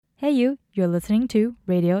Hey you, you're listening to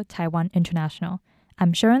Radio Taiwan International.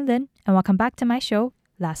 I'm Sharon Lin, and welcome back to my show,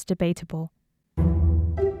 Last Debatable.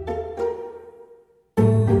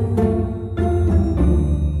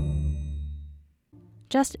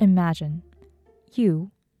 Just imagine,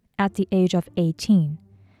 you, at the age of 18,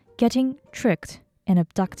 getting tricked and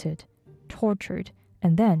abducted, tortured,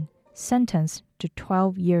 and then sentenced to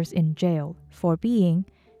 12 years in jail for being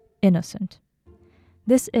innocent.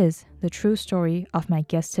 This is the true story of my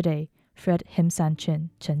guest today, Fred Him San Chin,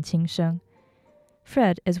 Chen Qingsheng.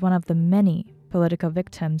 Fred is one of the many political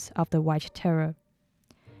victims of the White Terror.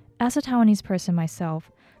 As a Taiwanese person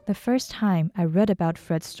myself, the first time I read about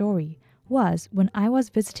Fred's story was when I was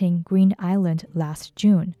visiting Green Island last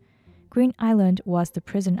June. Green Island was the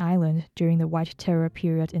prison island during the White Terror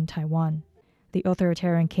period in Taiwan. The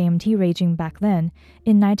authoritarian KMT regime back then,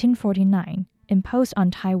 in 1949, imposed on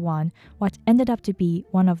Taiwan what ended up to be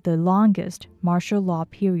one of the longest martial law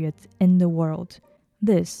periods in the world.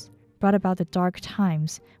 This brought about the dark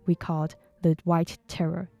times we called the White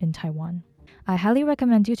Terror in Taiwan. I highly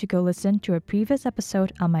recommend you to go listen to a previous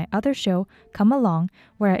episode on my other show, Come Along,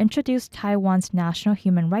 where I introduced Taiwan's National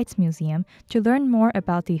Human Rights Museum to learn more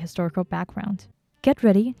about the historical background. Get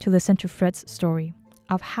ready to listen to Fred's story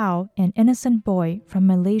of how an innocent boy from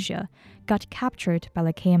Malaysia got captured by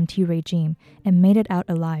the KMT regime and made it out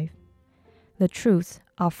alive. The truth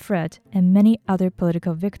of Fred and many other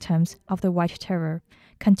political victims of the White Terror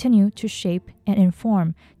continue to shape and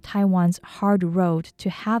inform Taiwan's hard road to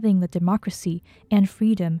having the democracy and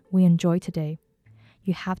freedom we enjoy today.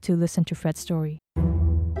 You have to listen to Fred's story.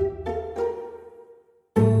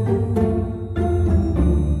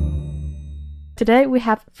 Today we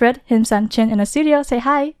have Fred Him San Chin in the studio. Say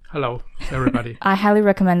hi. Hello, everybody. I highly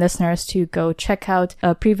recommend listeners to go check out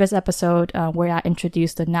a previous episode where I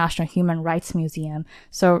introduced the National Human Rights Museum.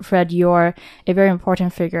 So, Fred, you're a very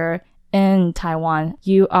important figure in Taiwan.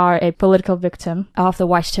 You are a political victim of the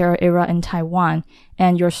White Terror era in Taiwan,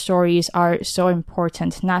 and your stories are so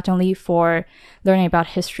important, not only for learning about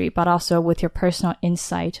history, but also with your personal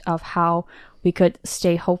insight of how we could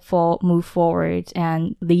stay hopeful, move forward,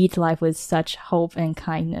 and lead life with such hope and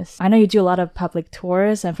kindness. I know you do a lot of public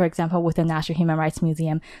tours, and for example, with the National Human Rights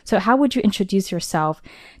Museum. So how would you introduce yourself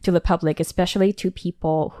to the public, especially to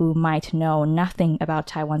people who might know nothing about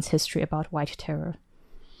Taiwan's history about White Terror?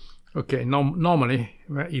 Okay, normally,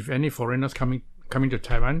 if any foreigners coming to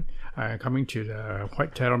Taiwan, coming to the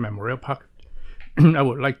White Terror Memorial Park, I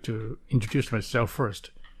would like to introduce myself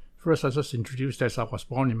first. First, I just introduced that I was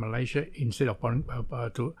born in Malaysia instead of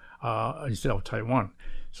Taiwan.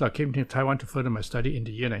 So I came to Taiwan to further my study in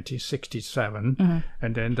the year 1967,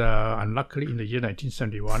 and then unluckily in the year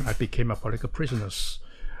 1971, I became a political prisoner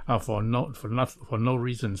for no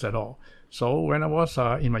reasons at all. So when I was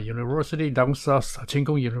in my university down south, Cheng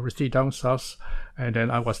Kung University down south, and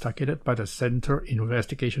then I was targeted by the Central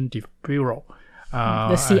Investigation Bureau, the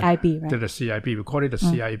CIB, right? The CIB, we call it the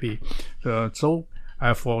CIB.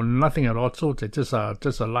 For nothing at all, so they just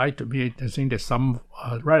lied to me and saying that some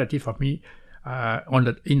relative of me on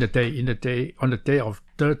the day of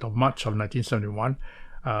 3rd of March of 1971,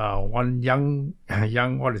 one young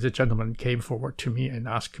gentleman came forward to me and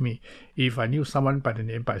asked me if I knew someone by the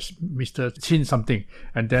name by Mr. Chin something,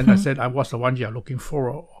 and then I said I was the one you are looking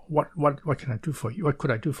for. What can I do for you? What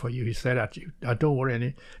could I do for you? He said that don't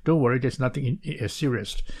worry, there's nothing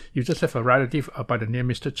serious. You just have a relative by the name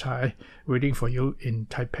Mr. Chai waiting for you in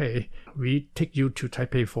Taipei. We take you to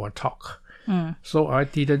Taipei for a talk. So I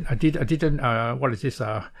didn't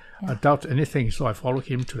doubt anything. So I followed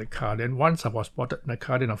him to the car. Then once I was spotted in the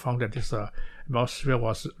car, then I found that this atmosphere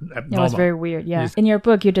was abnormal. It was very weird, yeah. In your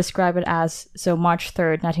book, you describe it as, March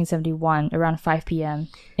 3rd, 1971, around 5 p.m.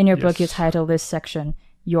 In your book, you title this section,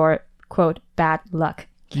 your, quote, bad luck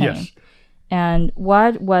came. Yes. And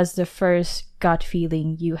what was the first gut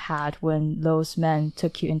feeling you had when those men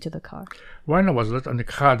took you into the car? When I was in the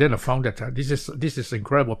car, then I found that this is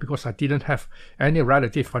incredible because I didn't have any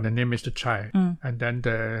relative by the name Mr. Chai. And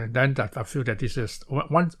then I feel that this is,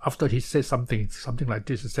 once after he said something like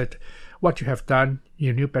this, he said, what you have done,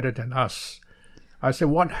 you knew better than us. I said,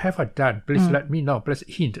 what have I done? Please let me know. Please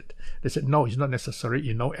hint it. They said, no, it's not necessary.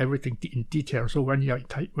 You know everything in detail. So when you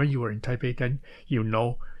were in Taipei, then you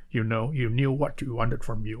knew what you wanted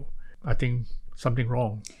from you. I think something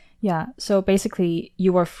wrong. Yeah. So basically,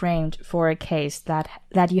 you were framed for a case that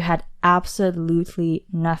you had absolutely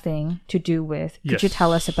nothing to do with. Could you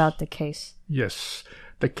tell us about the case? Yes.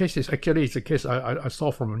 The case is actually a case I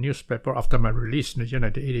saw from a newspaper after my release in the year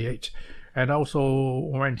 1988. And I also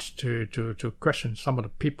went to question some of the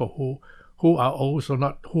people who are also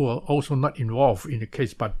not involved in the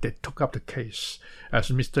case, but they took up the case, as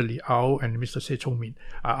Mr. Liao and Mr. Se Chongmin.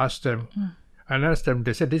 I asked them,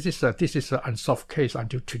 they said this is an unsolved case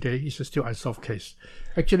until today. It's still unsolved case.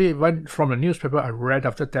 Actually, from the newspaper I read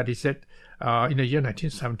after that, he said in the year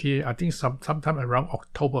 1970, I think sometime around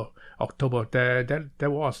October, there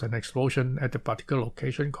was an explosion at a particular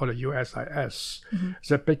location called the USIS.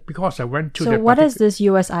 So because I went to what is this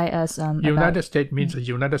USIS United about? States means the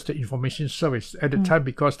United States Information Service. At the time,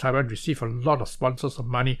 because Taiwan received a lot of sponsors of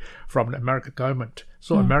money from the American government,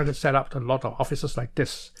 so America set up a lot of offices like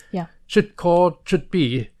this. Yeah. Should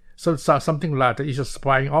be something like that. It's a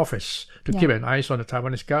spying office to keep an eye on the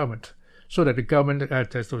Taiwanese government, so that the government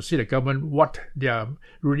to see the government what they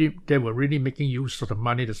were really making use of the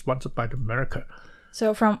money that's sponsored by America.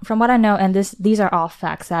 So from what I know, and these are all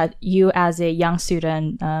facts, that you as a young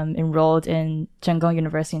student enrolled in Cheng Kung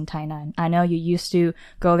University in Tainan, I know you used to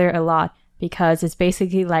go there a lot because it's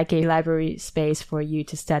basically like a library space for you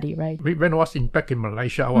to study, right? When I was back in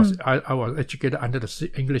Malaysia, I was educated under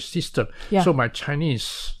the English system. Yeah. So my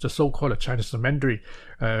Chinese, the so-called Chinese Mandarin,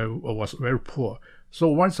 was very poor. So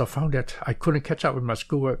once I found that I couldn't catch up with my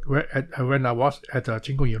schoolwork when I was at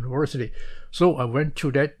Cheng Kung University, so I went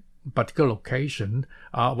to that particular location.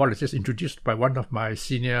 It is introduced by one of my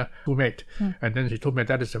senior schoolmates, and then he told me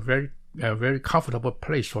that is a very comfortable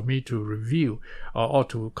place for me to review or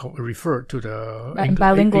to refer to the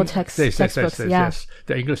bilingual textbooks. Yes,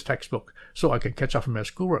 the English textbook, so I can catch up with my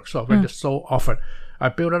schoolwork. So I went there so often. I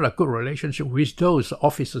built up a good relationship with those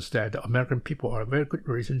officers there. The American people are a very good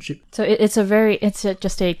relationship. So it's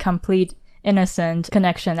just a complete innocent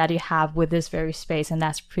connection that you have with this very space, and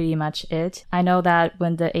that's pretty much it. I know that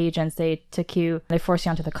when the agents, they forced you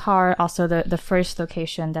onto the car. Also, the first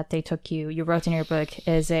location that they took you wrote in your book,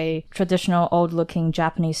 is a traditional old-looking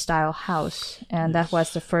Japanese-style house, and that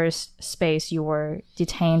was the first space you were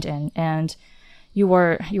detained in, and you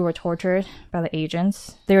were tortured by the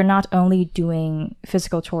agents. They're not only doing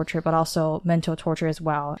physical torture, but also mental torture as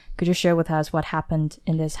well. Could you share with us what happened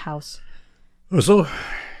in this house? So,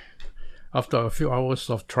 after a few hours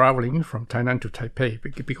of traveling from Tainan to Taipei,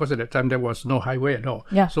 because at that time there was no highway at all.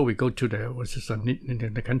 Yeah. So we go to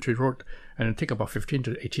the country road, and it take about 15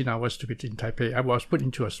 to 18 hours to be in Taipei. I was put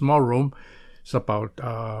into a small room. It's about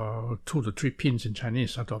 2 to 3 pins in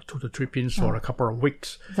Chinese, about 2 to 3 pins for a couple of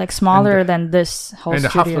weeks. It's like smaller than this whole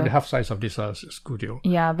studio. And the half size of this studio.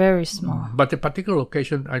 Yeah, very small. But the particular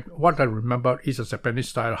location, what I remember is a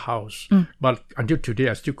Japanese-style house. But until today,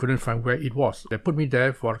 I still couldn't find where it was. They put me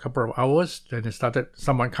there for a couple of hours. Then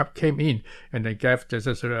someone came in, and they gave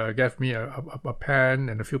me a pen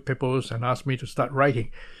and a few papers and asked me to start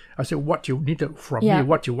writing. I said, what you needed from me,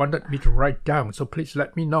 what you wanted me to write down. So please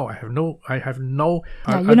let me know. I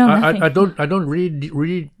don't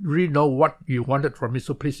really know what you wanted from me.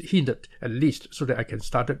 So please hint it at least, so that I can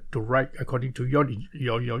start to write according to your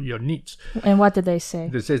needs. And what did they say?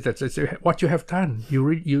 They say what you have done.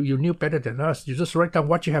 You knew better than us. You just write down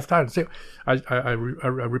what you have done. So I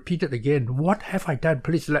repeated again. What have I done?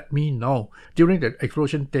 Please let me know. During the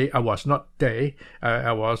explosion day, I was not there.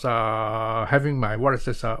 I was having my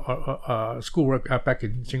schoolwork back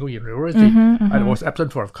in Cheng Kung University. I was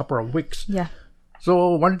absent for a couple of weeks. Yeah.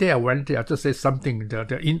 So one day I went there to say something.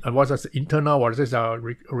 Was an internal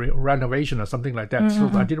or renovation or something like that. So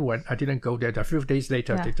I didn't go there. A few days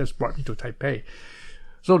later, they just brought me to Taipei.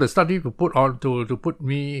 So they started to put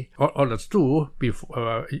me on a stool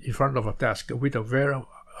in front of a desk with a very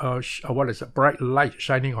bright light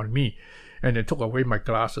shining on me. And they took away my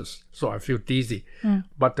glasses, so I feel dizzy.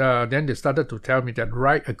 But then they started to tell me that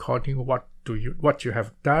write according to what you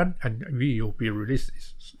have done, and you will be released.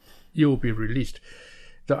 You will be released.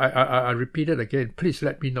 So I repeated again. Please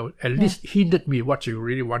let me know. At least hinted me what you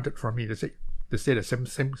really wanted from me. They say the same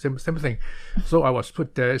thing. So I was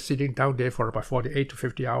put there, sitting down there for about 48 to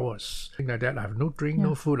 50 hours. Things like that. I have no drink,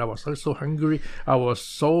 no food. I was so hungry. I was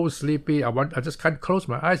so sleepy. I just can't close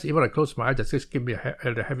my eyes. Even I close my eyes, they just give me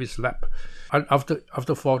a heavy slap. And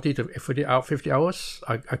after 40 to 50 hours,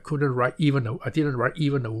 I couldn't write I didn't write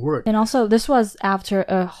even a word. And also, this was after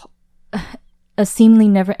a seemingly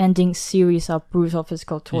never-ending series of brutal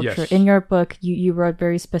physical torture. Yes. In your book, you wrote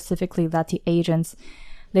very specifically that the agents,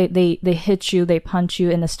 they hit you, they punch you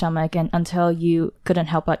in the stomach, and until you couldn't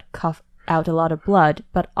help but cough out a lot of blood.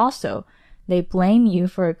 But also, they blame you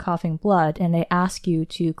for coughing blood, and they ask you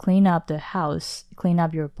to clean up the house, clean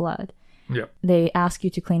up your blood. Yeah. They ask you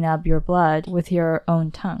to clean up your blood with your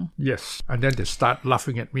own tongue. Yes. And then they start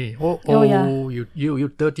laughing at me. Yeah. You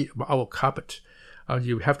dirty our carpet.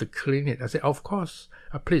 You have to clean it. I said, of course.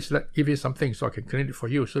 Please give me something so I can clean it for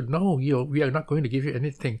you. So no, we are not going to give you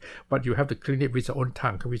anything, but you have to clean it with your own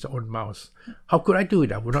tongue, with your own mouth. How could I do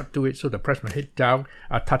it? I would not do it. So I pressed my head down,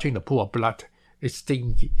 touching the pool of blood. It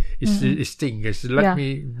stings. It stings.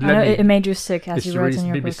 It made you sick, as you wrote in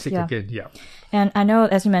your book. Made me sick again. Yeah. And I know,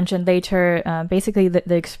 as you mentioned later, basically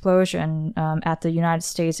the explosion at the United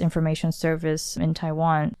States Information Service in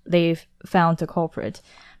Taiwan, they've found the culprit,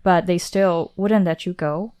 but they still wouldn't let you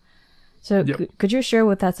go. So could you share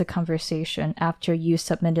with us a conversation after you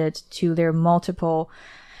submitted to their multiple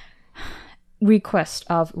requests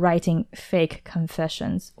of writing fake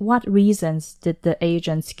confessions? What reasons did the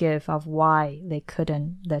agents give of why they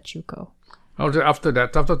couldn't let you go? After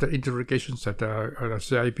the interrogations at the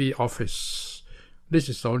CIB office, this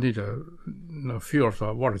is only the few of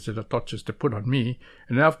the tortures they put on me.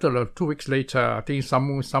 And after 2 weeks later, I think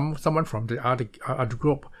someone from the other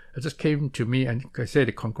group just came to me and said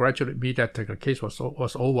they congratulated me that the case was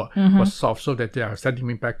over, was solved, so that they are sending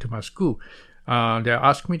me back to my school. They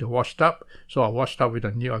asked me to wash up, so I washed up with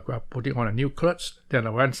putting on a new clothes.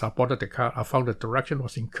 Then when I boarded the car, I found the direction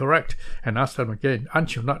was incorrect and asked them again,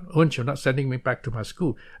 aren't you not sending me back to my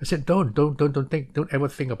school? I said, don't ever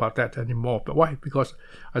think about that anymore. But why? Because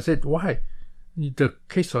I said, why? The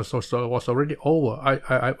case was already over.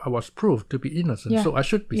 I was proved to be innocent, so I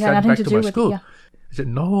should be sent back to my school. I said,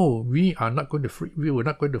 no, we are not going to free. We were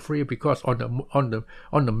not going to free you because on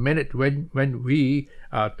the minute when we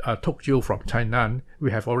took you from Tainan, we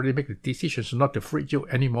have already made the decisions not to free you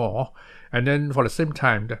anymore. And then for the same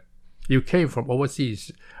time, you came from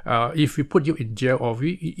overseas. If we put you in jail or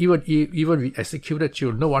even we executed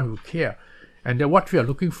you, no one will care. And then what we are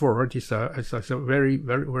looking for is a very,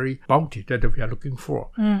 very, very bounty that we are looking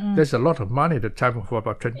for. There's a lot of money at the time of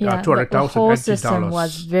about $200,000 the whole system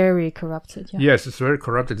was very corrupted. Yes, it's very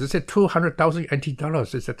corrupted. They said $200,000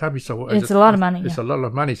 NT. It's a time. It's a lot of money. It's a lot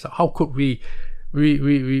of money. So how could we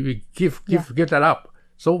give that up?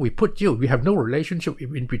 So we put you. We have no relationship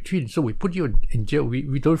in between. So we put you in jail.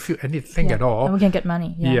 We don't feel anything at all. And we can get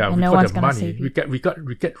money. And no one's going to save you. We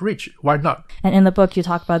get rich. Why not? And in the book, you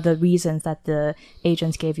talk about the reasons that the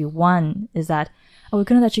agents gave you. One is that, we're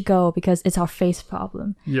going to let you go because it's our face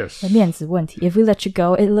problem. Yes. 面子问题. If we let you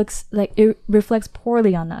go, it looks like it reflects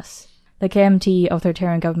poorly on us. The KMT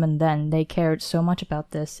authoritarian government then, they cared so much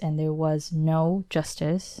about this, and there was no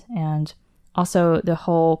justice, and also the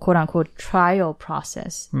whole quote-unquote trial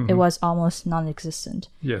process, it was almost non-existent.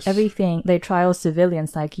 Yes. Everything, they trial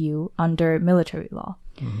civilians like you under military law.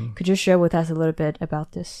 Could you share with us a little bit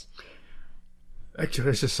about this?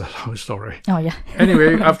 Actually, this is a long story. Oh, yeah.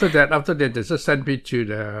 Anyway, after that, they just sent me to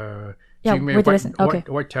the Jingmei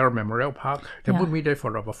White Terror Memorial Park. They put me there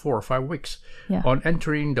for about 4 or 5 weeks. On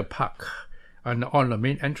entering the park, and on the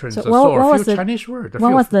main entrance, I saw a few Chinese words.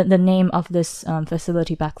 What was the name of this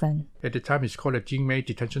facility back then? At the time, it's called the Jingmei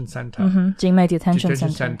Detention Center. Jingmei Detention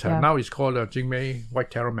Center. Yeah. Now it's called the Jingmei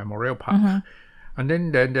White Terror Memorial Park. And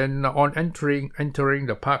then on entering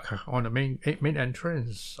the park, on the main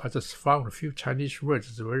entrance, I just found a few Chinese words.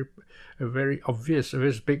 It's a very obvious,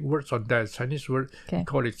 very big words on that. Chinese word,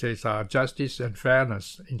 call it says justice and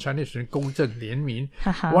fairness. In Chinese, 公正廉明.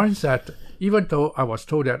 One is that even though I was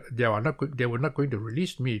told that they were not going to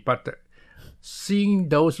release me, but seeing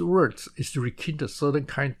those words is to rekindle certain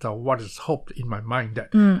kind of what is hope in my mind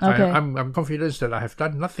that I'm confident that I have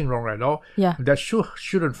done nothing wrong at all. That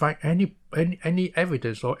shouldn't find any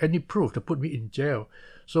evidence or any proof to put me in jail.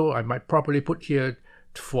 So I might probably put here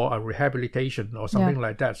for a rehabilitation or something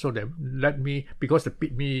like that. So they let me, because they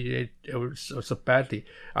beat me so badly,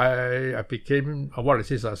 I became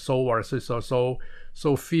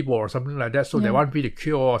so feeble or something like that. So they want me to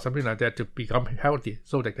cure or something like that to become healthy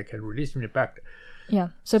so that they can release me back.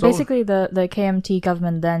 So basically the KMT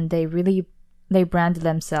government then, they branded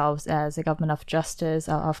themselves as a government of justice,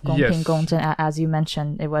 of 公平公正. As you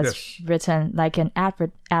mentioned, it was written like an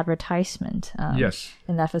advertisement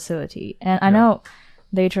in that facility. And I know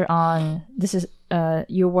later on, this is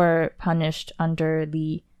you were punished under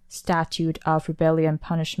the Statute of Rebellion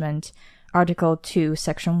Punishment, Article 2,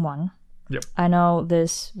 Section 1. I know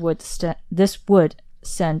this would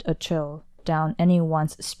send a chill down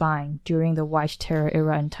anyone's spine during the White Terror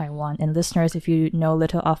era in Taiwan. And listeners, if you know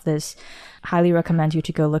little of this, highly recommend you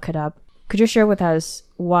to go look it up. Could you share with us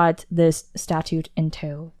what this statute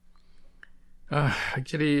entailed?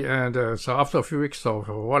 Actually, so after a few weeks of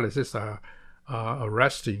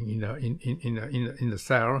arresting in the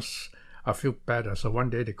cells, I feel better. So one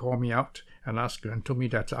day they called me out and told me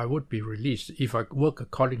that I would be released if I work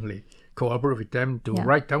accordingly. cooperate with them to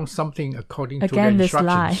write down something according Again, to their this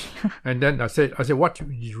lie. instructions. And then I said, what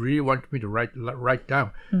you really want me to write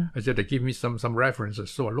down? I said, they give me some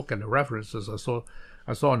references. So I look at the references. I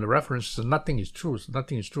saw on the references, nothing is true.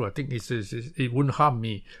 Nothing is true. I think it wouldn't harm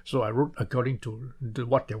me. So I wrote according to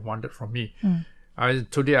what they wanted from me.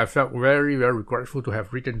 Today I felt very, very grateful to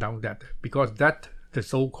have written down that, because that, the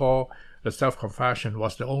so-called the self-confession,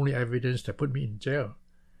 was the only evidence that put me in jail.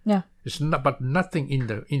 Yeah. It's not, but nothing in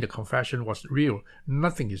the confession was real.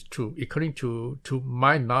 Nothing is true. According to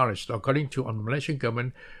my knowledge, according to the Malaysian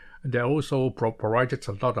government, they also provided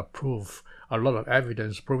a lot of proof, a lot of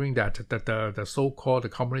evidence proving that the so-called the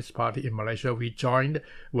Communist Party in Malaysia we joined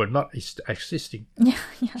were not existing. Yeah.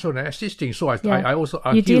 So they're existing. So I also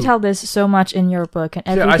argue. You detail this so much in your book, and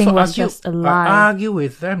everything was just a lie. I argue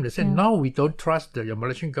with them. They said, no, we don't trust the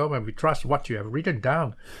Malaysian government. We trust what you have written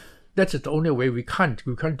down. That's the only way. We can't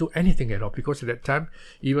do anything at all, because at that time,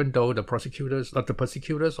 even though the prosecutors, not the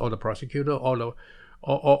persecutors, or the prosecutor, or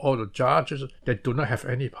the judges, they do not have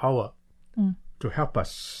any power to help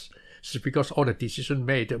us. It's because all the decisions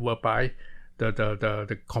made were by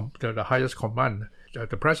the highest command.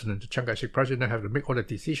 The president, the Chiang Kai-shek president, have to make all the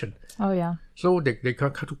decisions. Oh yeah. So they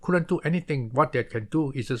couldn't do anything. What they can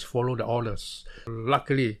do is just follow the orders.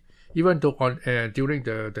 Luckily, even though during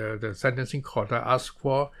the sentencing court, I asked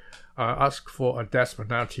for a death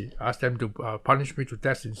penalty. I asked them to punish me to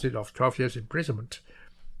death instead of 12 years imprisonment.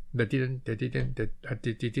 They didn't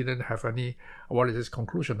have any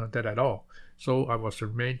conclusion on that at all. So I was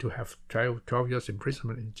remained to have 12 years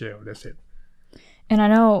imprisonment in jail. That's it. And I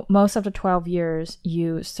know most of the 12 years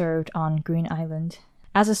you served on Green Island.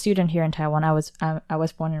 As a student here in Taiwan, I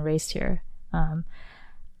was born and raised here.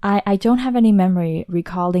 I don't have any memory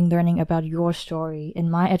recalling learning about your story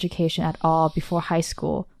in my education at all before high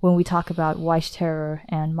school when we talk about white terror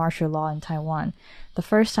and martial law in Taiwan. The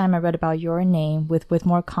first time I read about your name with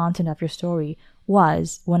more content of your story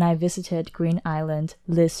was when I visited Green Island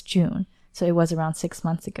this June. So it was around 6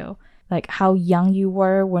 months ago. Like how young you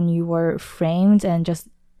were when you were framed, and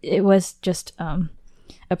it was just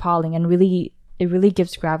appalling, and it really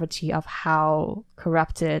gives gravity of how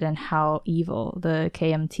corrupted and how evil the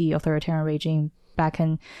KMT authoritarian regime back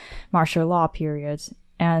in martial law periods.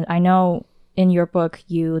 And I know in your book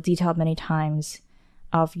you detailed many times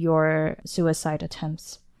of your suicide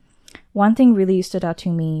attempts. One thing really stood out to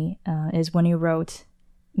me is when you wrote,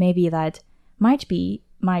 maybe that might be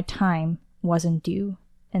my time wasn't due.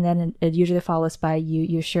 And then it usually follows by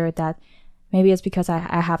you shared that maybe it's because I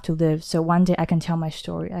have to live, so one day I can tell my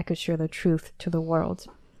story. I could share the truth to the world.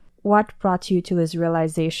 What brought you to this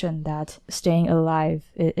realization that staying alive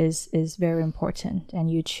is very important, and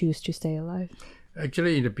you choose to stay alive?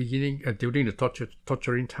 Actually, in the beginning, during the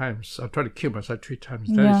torturing times, I tried to kill myself 3 times.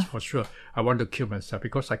 That is for sure. I wanted to kill myself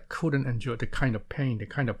because I couldn't endure the kind of pain, the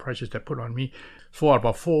kind of pressures they put on me. For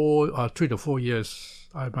about 3 to 4 years,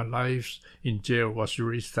 my life in jail was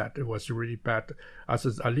really sad. It was really bad. I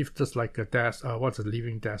lived just like a death. I was a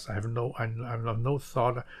living death. I have no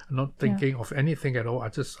thought. I'm not thinking of anything at all. I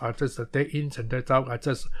just day in and day out. I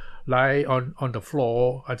just lie on the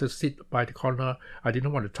floor. I just sit by the corner. I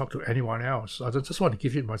didn't want to talk to anyone else. I just want to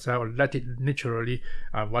give it myself, let it naturally.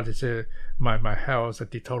 My health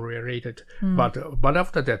deteriorated. But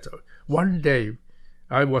after that, one day,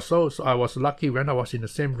 I was lucky when I was in the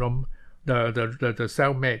same room. The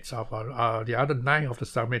cellmates of the other 9 of the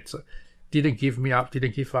cellmates didn't give up.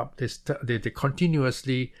 They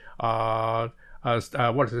continuously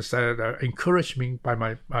encouraged me by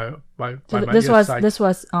my side. This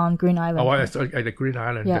was on Green Island. Oh, at the Green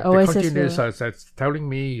Island. Yeah, they continued telling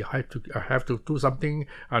me I have to do something,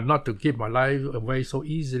 not to give my life away so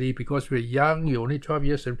easily, because we're young. You're only 12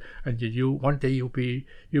 years, and you one day you'll be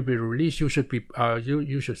released. You should be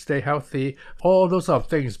you should stay healthy. All those sort of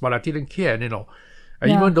things. But I didn't care,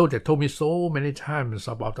 Even though they told me so many times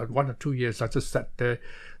about that 1 or 2 years, I just sat there.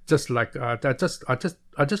 Just like I just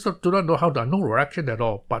do not know how to no reaction at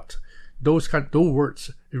all. But those words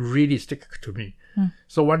really stick to me.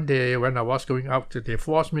 So one day when I was going out, they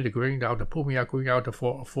forced me to going out. They pulled me out going out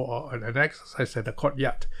for an exercise at the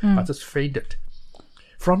courtyard. I just fainted.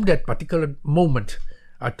 From that particular moment,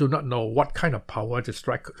 I do not know what kind of power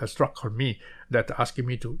struck on me that asking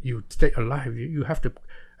me to stay alive. You have to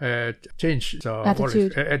change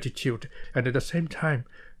attitude, and at the same time,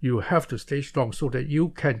 you have to stay strong so that you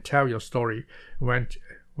can tell your story when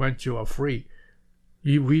you are free.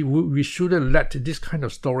 We shouldn't let this kind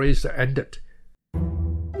of stories end it.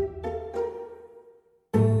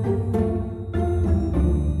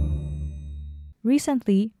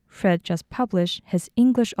 Recently, Fred just published his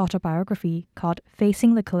English autobiography called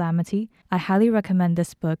Facing the Calamity. I highly recommend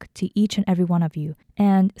this book to each and every one of you.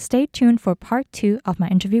 And stay tuned for part 2 of my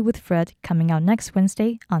interview with Fred coming out next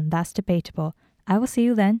Wednesday on That's Debatable. I will see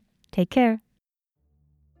you then. Take care.